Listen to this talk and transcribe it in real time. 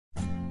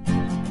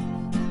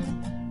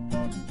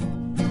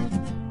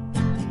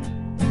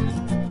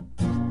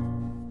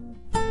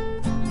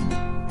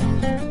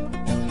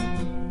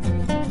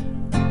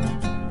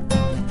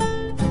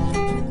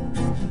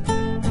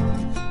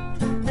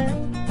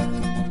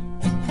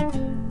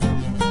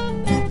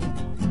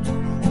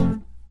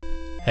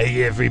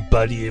Hey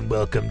everybody, and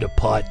welcome to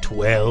part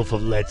 12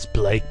 of Let's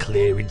Play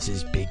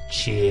Clarence's Big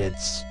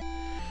Chance.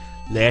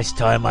 Last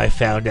time I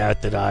found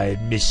out that I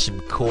had missed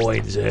some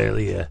coins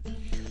earlier,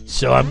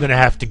 so I'm gonna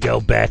have to go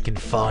back and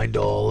find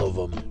all of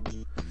them.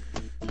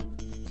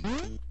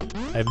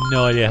 I have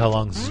no idea how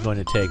long this is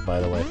going to take, by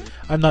the way.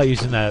 I'm not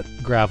using that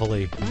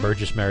gravelly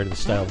Burgess Meredith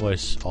style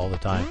voice all the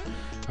time.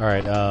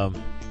 Alright,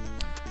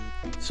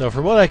 so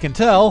from what I can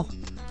tell,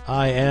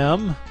 I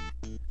am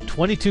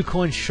 22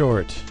 coins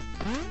short.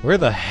 Where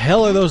the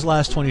hell are those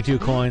last 22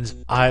 coins?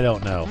 I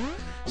don't know.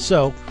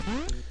 So,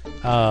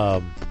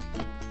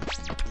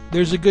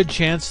 there's a good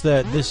chance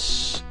that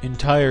this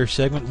entire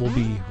segment will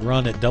be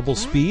run at double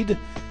speed,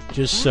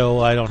 just so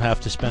I don't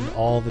have to spend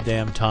all the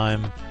damn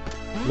time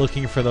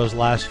looking for those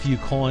last few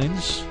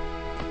coins.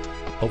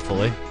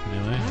 Hopefully.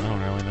 Anyway, I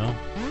don't really know.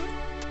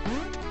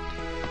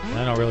 And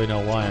I don't really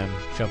know why I'm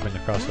jumping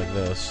across like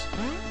this.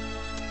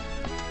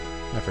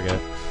 I forget.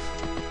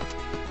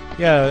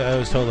 Yeah, I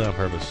was totally on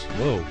purpose.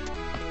 Whoa.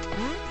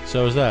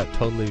 So is that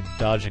totally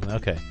dodging?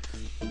 Okay.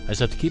 I just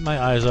have to keep my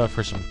eyes out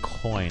for some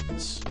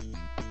coins.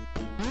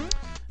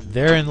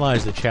 Therein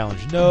lies the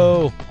challenge.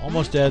 No!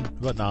 Almost dead,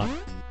 but not.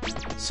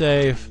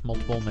 Save.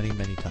 Multiple, many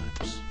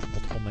times.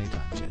 Multiple, many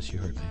times. Yes, you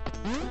heard me.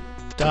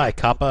 Die,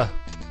 Kappa!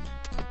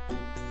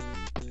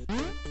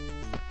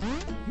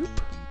 Yoop.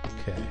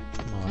 Okay.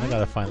 Come on, I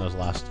gotta find those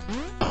last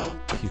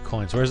few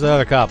coins. Where's the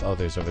other cop? Oh,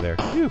 there's over there.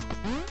 Phew.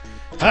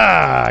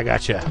 Ah! I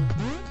gotcha!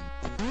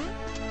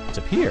 What's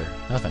up here?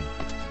 Nothing.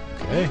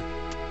 Okay.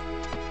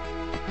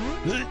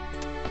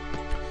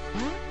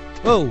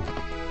 Whoa!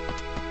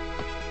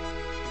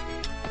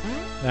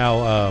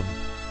 Now,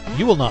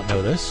 you will not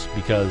know this,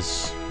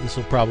 because this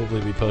will probably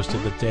be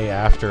posted the day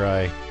after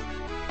I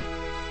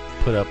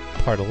put up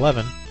part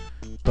 11,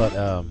 but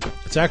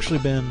it's actually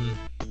been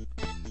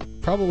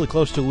probably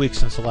close to a week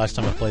since the last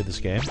time I played this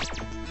game.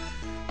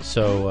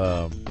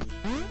 So,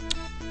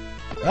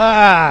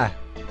 I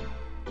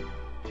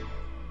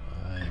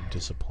am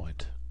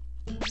disappointed.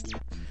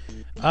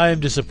 I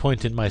am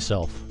disappointed in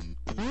myself.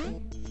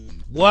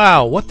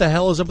 Wow, what the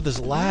hell is up with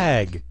this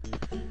lag?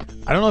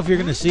 I don't know if you're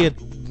going to see it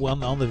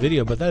on the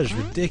video, but that is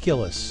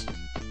ridiculous.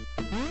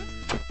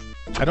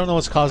 I don't know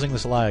what's causing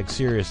this lag.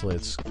 Seriously,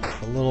 it's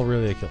a little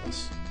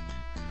ridiculous.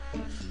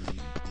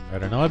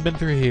 Alright, I know I've been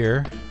through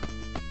here.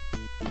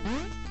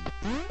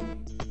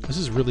 This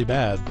is really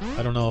bad.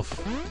 I don't know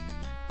if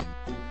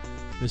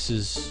this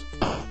is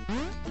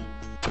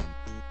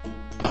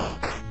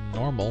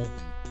normal,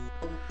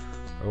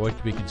 or what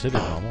could be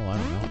considered normal. I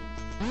don't know.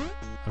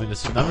 I mean,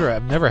 this is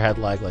I've never had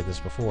lag like this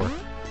before.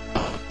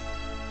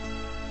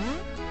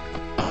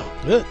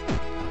 Ugh.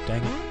 Oh,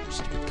 dang it.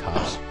 Stupid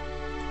cops.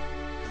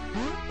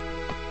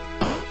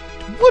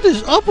 What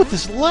is up with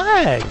this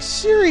lag?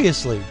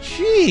 Seriously.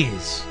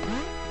 Jeez.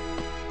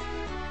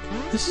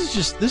 This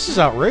is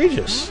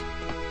outrageous.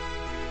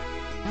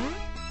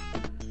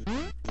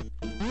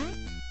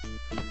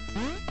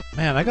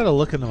 Man, I gotta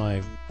look into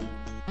my...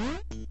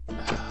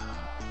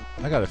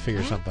 I gotta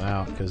figure something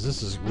out, because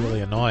this is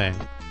really annoying.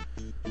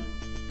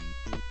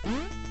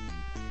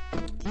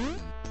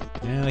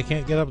 And I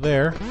can't get up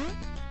there.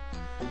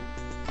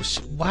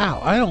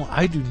 Wow,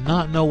 I do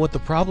not know what the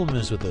problem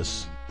is with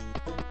this.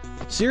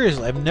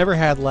 Seriously, I've never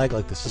had lag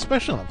like this,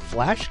 especially on a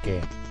Flash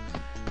game.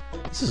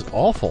 This is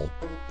awful.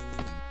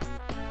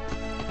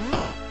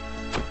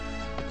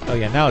 Oh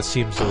yeah, now it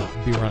seems to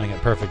be running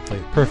at perfect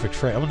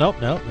frame. Oh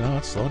no,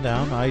 it's slowing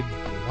down.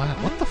 Wow,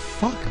 what the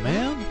fuck,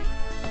 man?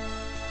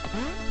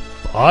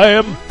 I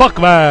am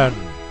Fuckman!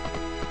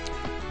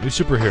 New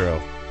superhero.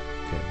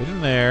 Okay, a bit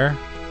in there.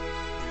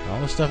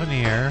 All the stuff in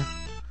here.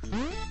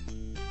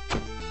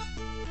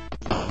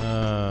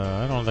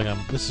 I don't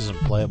think this isn't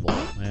playable,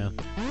 man.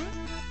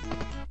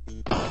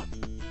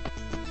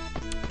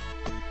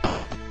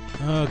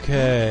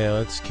 Okay,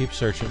 let's keep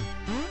searching.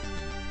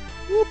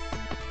 Whoop.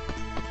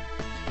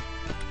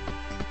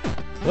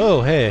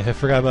 Oh, hey, I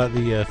forgot about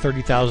the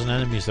 30,000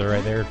 enemies that are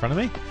right there in front of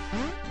me.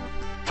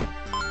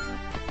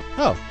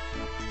 Oh,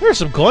 there's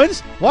some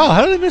coins! Wow,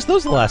 how did I miss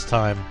those the last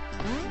time?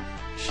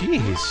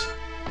 Jeez.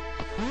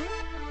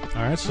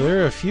 Alright, so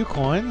there are a few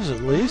coins,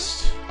 at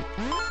least.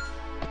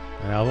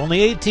 And I have only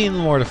 18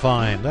 more to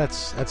find.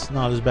 That's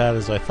not as bad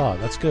as I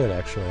thought. That's good,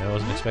 actually. I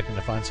wasn't expecting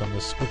to find some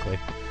this quickly.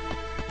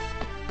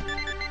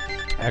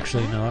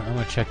 Actually, no, I'm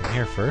going to check in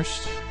here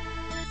first.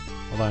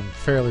 Well, I'm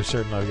fairly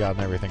certain I've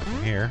gotten everything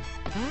from here.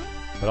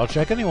 But I'll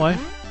check anyway.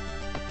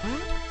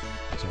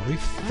 So I'll be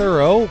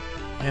thorough.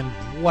 And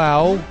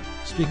wow,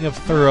 speaking of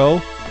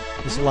thorough,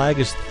 this lag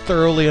is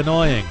thoroughly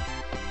annoying.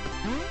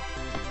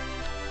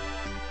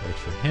 Wait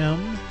for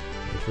him.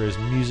 Wait for his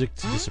music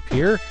to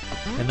disappear.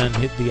 And then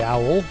hit the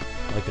owl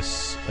like a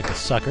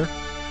sucker.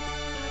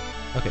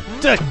 Okay.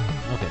 Okay.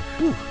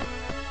 Whew.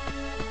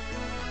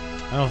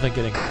 I don't think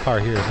getting a car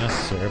here is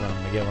necessary, but I'm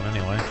going to get one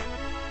anyway.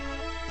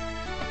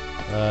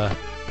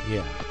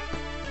 Yeah.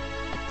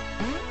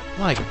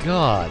 My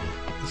god.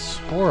 This is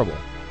horrible.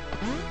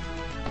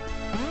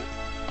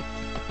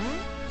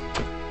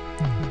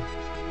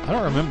 I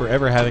don't remember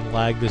ever having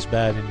lag this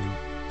bad in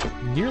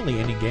nearly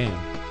any game.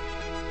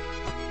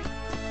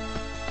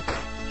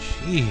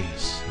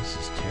 Jeez, this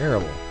is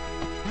terrible.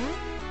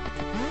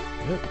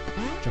 Yep.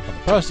 Jump on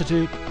the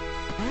prostitute.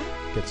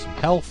 Get some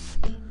health.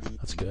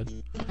 That's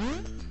good.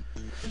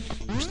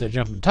 Instead of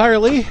jumping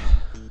entirely,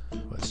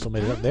 but still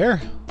made it up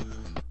there.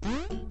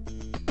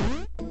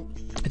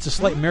 It's a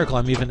slight miracle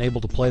I'm even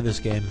able to play this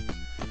game,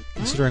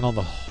 considering all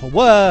the...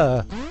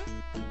 Whoa!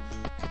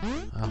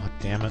 Oh,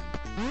 damn it.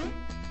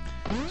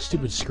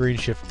 Stupid screen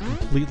shift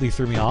completely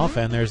threw me off,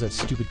 and there's that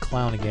stupid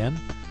clown again.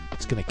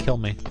 It's gonna kill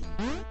me.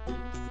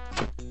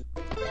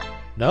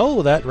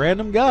 No, that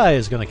random guy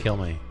is gonna kill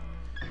me.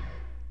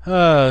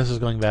 This is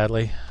going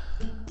badly.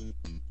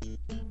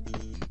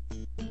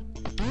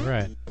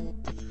 Alright.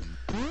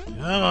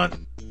 Come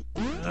on.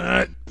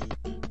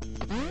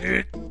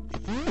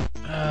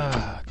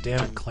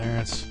 Damn it,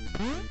 Clarence.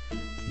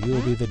 You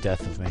will be the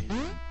death of me.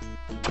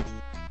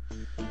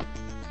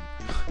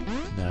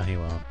 No, he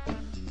won't.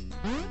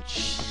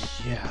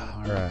 Yeah,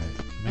 alright.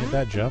 Made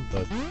that jump,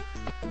 but...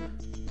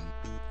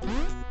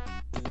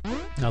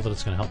 not that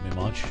it's gonna help me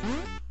much.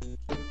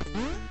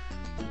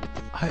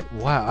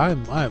 Wow,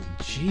 I'm...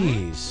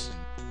 Jeez.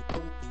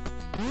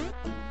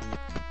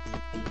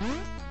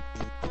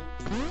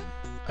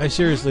 I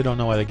seriously don't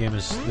know why the game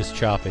is this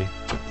choppy.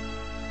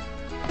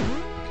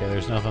 Okay,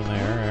 there's nothing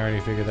there. I already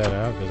figured that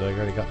out, because I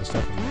already got the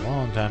stuff from a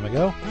long time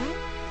ago.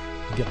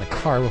 I'll get in the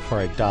car before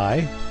I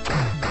die.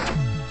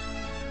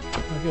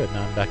 Oh, good.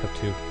 Now I'm back up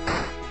to...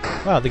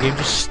 Wow, the game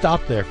just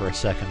stopped there for a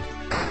second.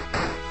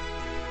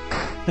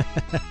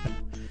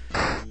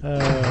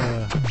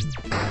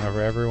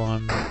 Over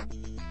everyone.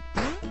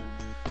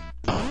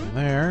 From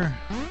there,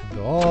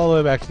 go all the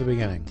way back to the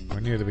beginning,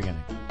 or near the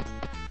beginning.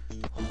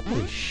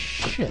 Holy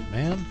shit,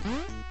 man.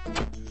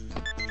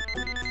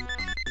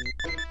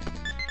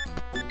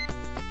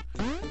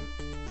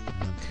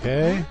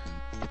 Okay.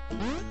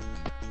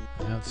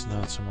 That's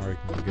not somewhere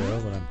I can go,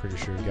 but I'm pretty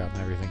sure I've gotten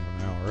everything from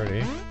there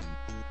already.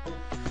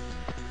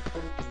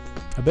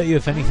 I bet you,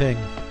 if anything,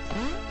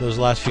 those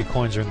last few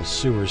coins are in the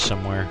sewers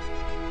somewhere.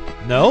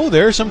 No,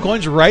 there are some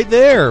coins right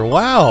there.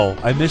 Wow,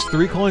 I missed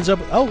 3 coins up.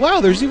 Oh,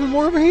 wow, there's even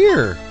more over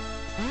here.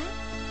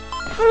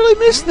 How did I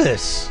miss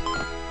this?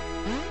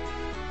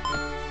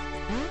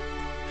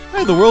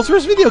 I'm the world's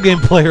worst video game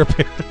player,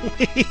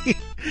 apparently.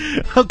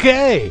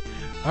 Okay.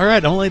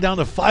 Alright, I'm only down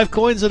to 5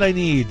 coins that I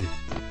need.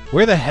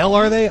 Where the hell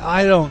are they?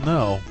 I don't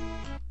know.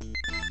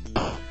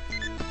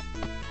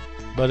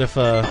 But if,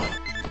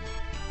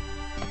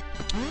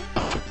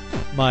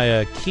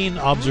 my keen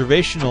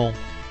observational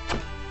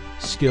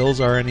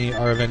skills are of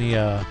any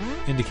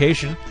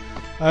indication,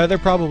 they're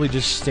probably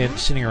just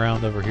sitting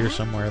around over here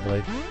somewhere.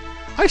 Like,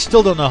 I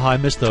still don't know how I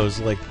missed those.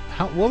 Like,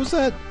 what was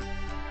that?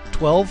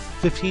 12,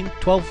 15,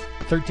 12,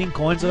 13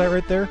 coins of that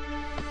right there?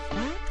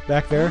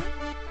 Back there?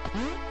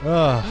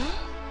 Ugh.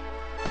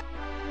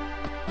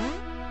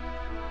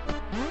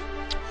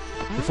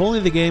 If only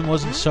the game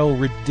wasn't so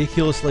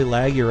ridiculously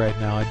laggy right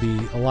now, I'd be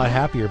a lot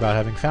happier about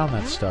having found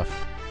that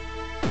stuff.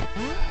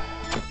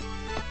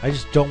 I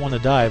just don't want to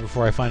die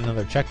before I find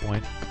another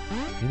checkpoint.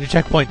 I need a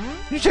checkpoint!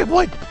 I need a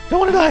checkpoint! Don't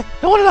want to die!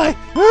 Don't want to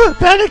die!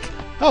 Panic!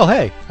 Oh,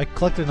 hey, I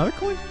collected another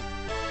coin?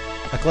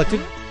 I collected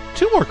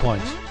 2 more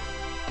coins.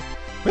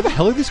 Where the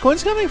hell are these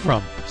coins coming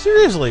from?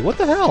 Seriously, what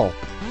the hell?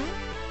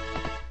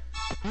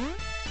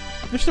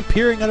 They're just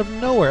appearing out of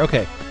nowhere.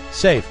 Okay,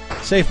 save.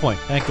 Save point,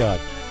 thank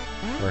God.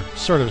 Or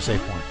sort of a save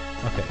point.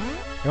 Okay.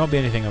 There won't be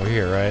anything over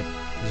here, right?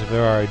 Because if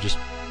there are, I just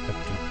have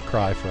to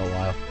cry for a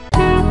while.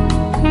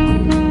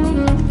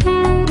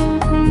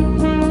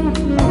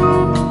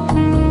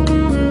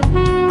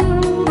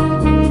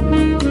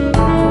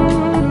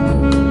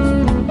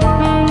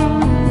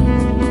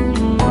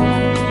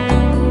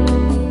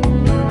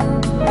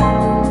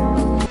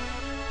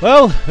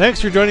 Well,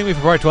 thanks for joining me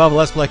for part 12 of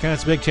Let's Play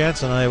Clarence Big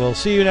Chance, and I will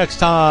see you next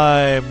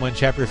time when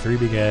Chapter 3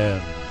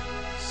 begins.